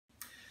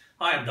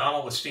Hi, I'm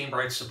Donald with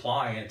Steam-Brite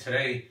Supply, and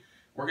today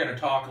we're going to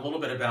talk a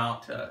little bit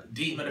about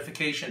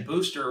dehumidification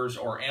boosters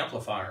or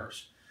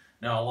amplifiers.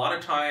 Now, a lot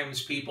of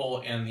times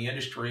people in the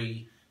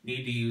industry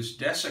need to use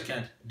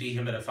desiccant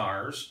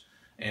dehumidifiers,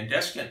 and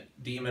desiccant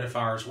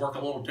dehumidifiers work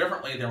a little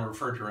differently than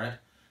refrigerant,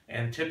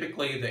 and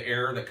typically the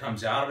air that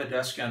comes out of a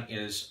desiccant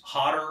is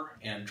hotter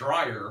and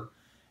drier,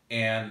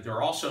 and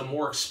they're also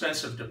more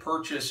expensive to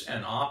purchase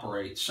and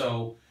operate.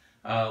 So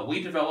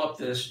we developed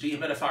this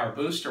dehumidifier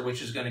booster,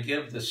 which is going to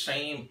give the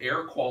same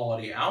air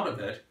quality out of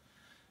it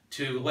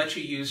to let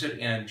you use it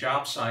in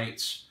job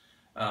sites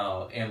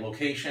and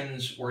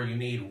locations where you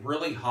need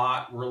really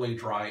hot, really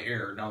dry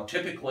air. Now,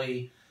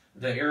 typically,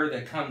 the air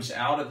that comes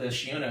out of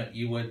this unit,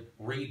 you would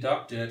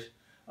reduct it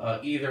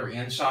either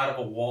inside of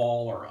a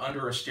wall or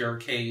under a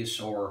staircase,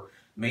 or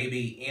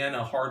maybe in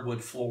a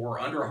hardwood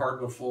floor, under a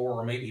hardwood floor,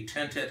 or maybe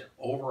tent it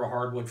over a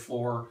hardwood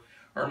floor,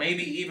 or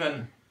maybe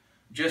even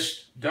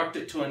just duct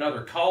it to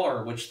another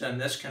color, which then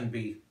this can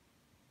be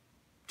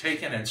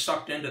taken and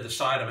sucked into the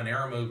side of an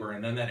air mover,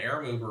 and then that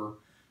air mover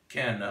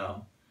can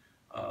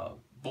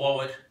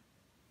blow it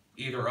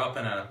either up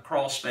in a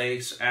crawl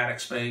space, attic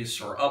space,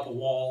 or up a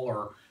wall,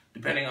 or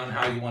depending on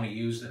how you want to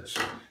use this.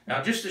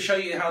 Now, just to show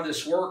you how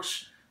this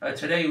works,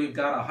 today we've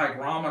got a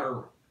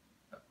hygrometer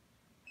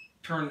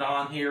turned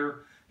on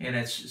here, and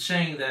it's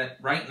saying that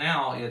right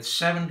now it's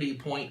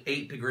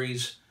 70.8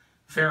 degrees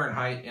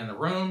Fahrenheit in the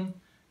room,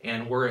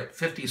 and we're at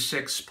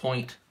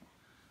 57%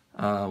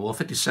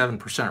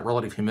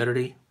 relative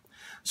humidity.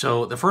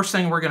 So the first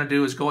thing we're going to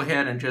do is go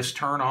ahead and just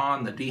turn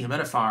on the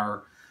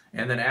dehumidifier,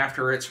 and then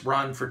after it's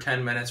run for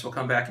 10 minutes, we'll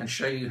come back and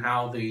show you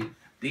how the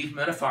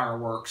dehumidifier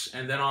works.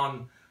 And then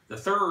on the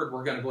third,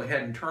 we're going to go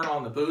ahead and turn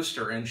on the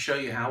booster and show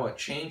you how it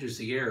changes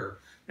the air.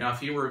 Now,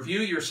 if you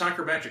review your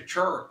psychrometric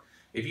chart,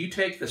 if you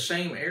take the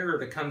same air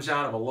that comes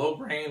out of a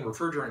low-grain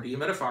refrigerant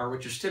dehumidifier,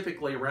 which is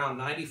typically around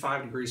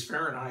 95 degrees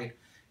Fahrenheit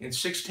and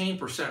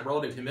 16%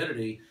 relative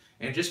humidity,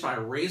 and just by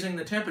raising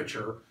the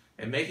temperature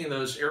and making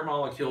those air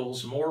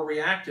molecules more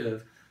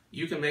reactive,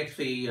 you can make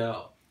the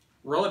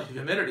relative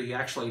humidity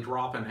actually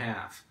drop in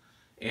half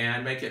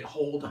and make it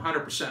hold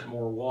 100%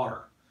 more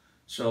water.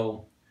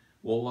 So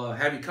we'll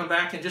have you come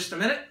back in just a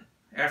minute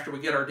after we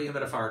get our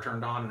dehumidifier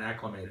turned on and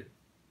acclimated.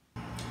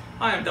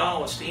 Hi, I'm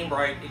Donald with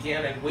Steam-Brite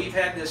again, and we've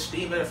had this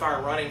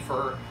dehumidifier running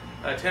for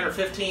 10 or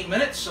 15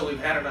 minutes, so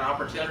we've had an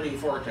opportunity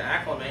for it to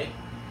acclimate.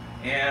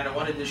 And I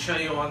wanted to show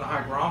you on the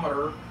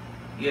hygrometer,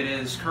 it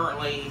is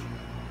currently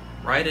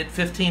right at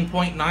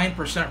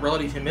 15.9%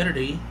 relative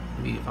humidity.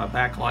 Maybe if I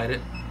backlight it,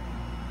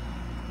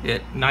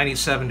 at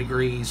 97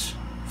 degrees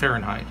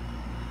Fahrenheit.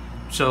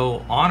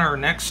 So on our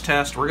next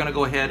test, we're going to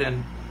go ahead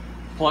and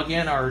plug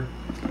in our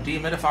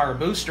dehumidifier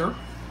booster,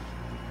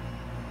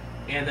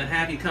 and then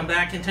have you come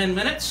back in 10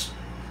 minutes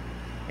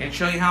and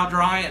show you how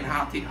dry and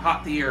how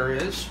hot the air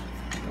is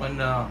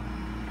when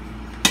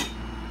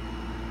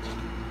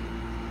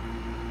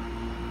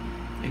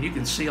and you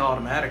can see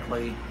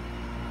automatically,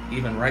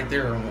 even right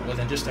there,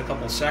 within just a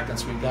couple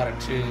seconds, we've got it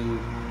to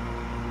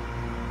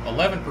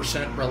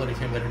 11% relative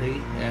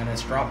humidity, and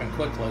it's dropping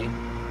quickly.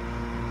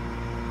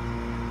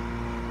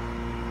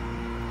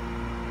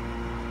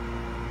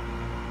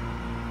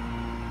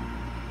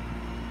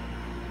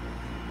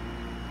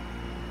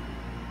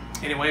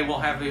 Anyway, we'll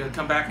have you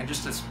come back in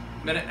just a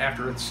minute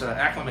after it's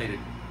acclimated.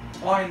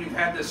 We've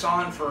had this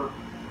on for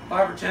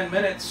 5 or 10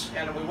 minutes,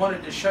 and we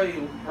wanted to show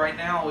you right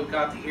now we've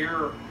got the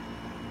air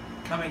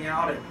coming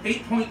out at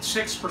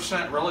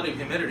 8.6% relative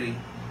humidity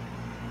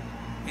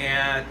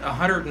and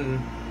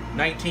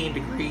 119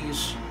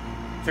 degrees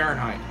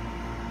Fahrenheit.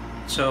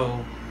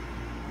 So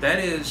that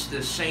is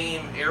the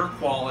same air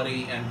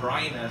quality and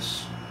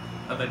dryness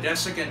of a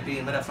desiccant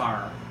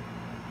dehumidifier.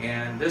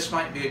 And this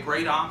might be a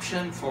great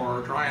option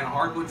for drying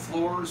hardwood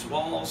floors,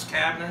 walls,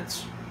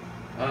 cabinets,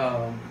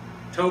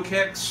 toe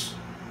kicks,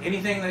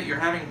 anything that you're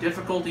having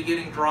difficulty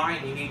getting dry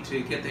and you need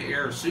to get the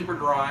air super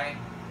dry.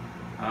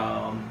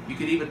 You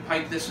could even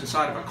pipe this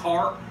inside of a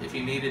car if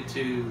you needed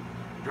to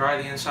dry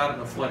the inside of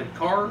a flooded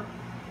car.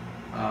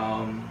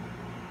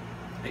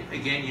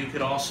 Again, you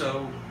could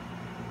also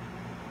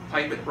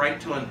pipe it right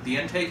to the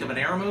intake of an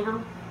air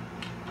mover.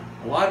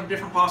 A lot of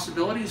different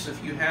possibilities.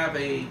 If you have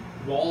a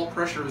wall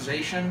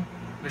pressurization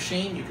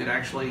machine, you could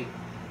actually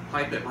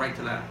pipe it right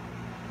to that.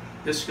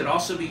 This could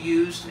also be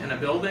used in a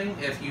building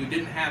if you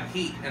didn't have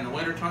heat in the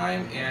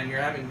wintertime and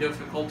you're having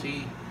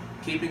difficulty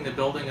keeping the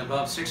building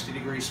above 60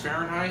 degrees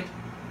Fahrenheit.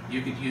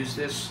 You could use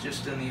this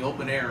just in the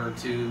open air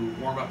to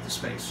warm up the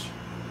space.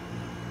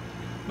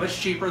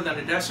 Much cheaper than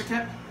a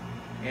desiccant,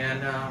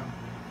 and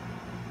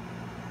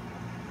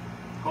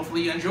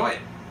hopefully you enjoy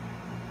it.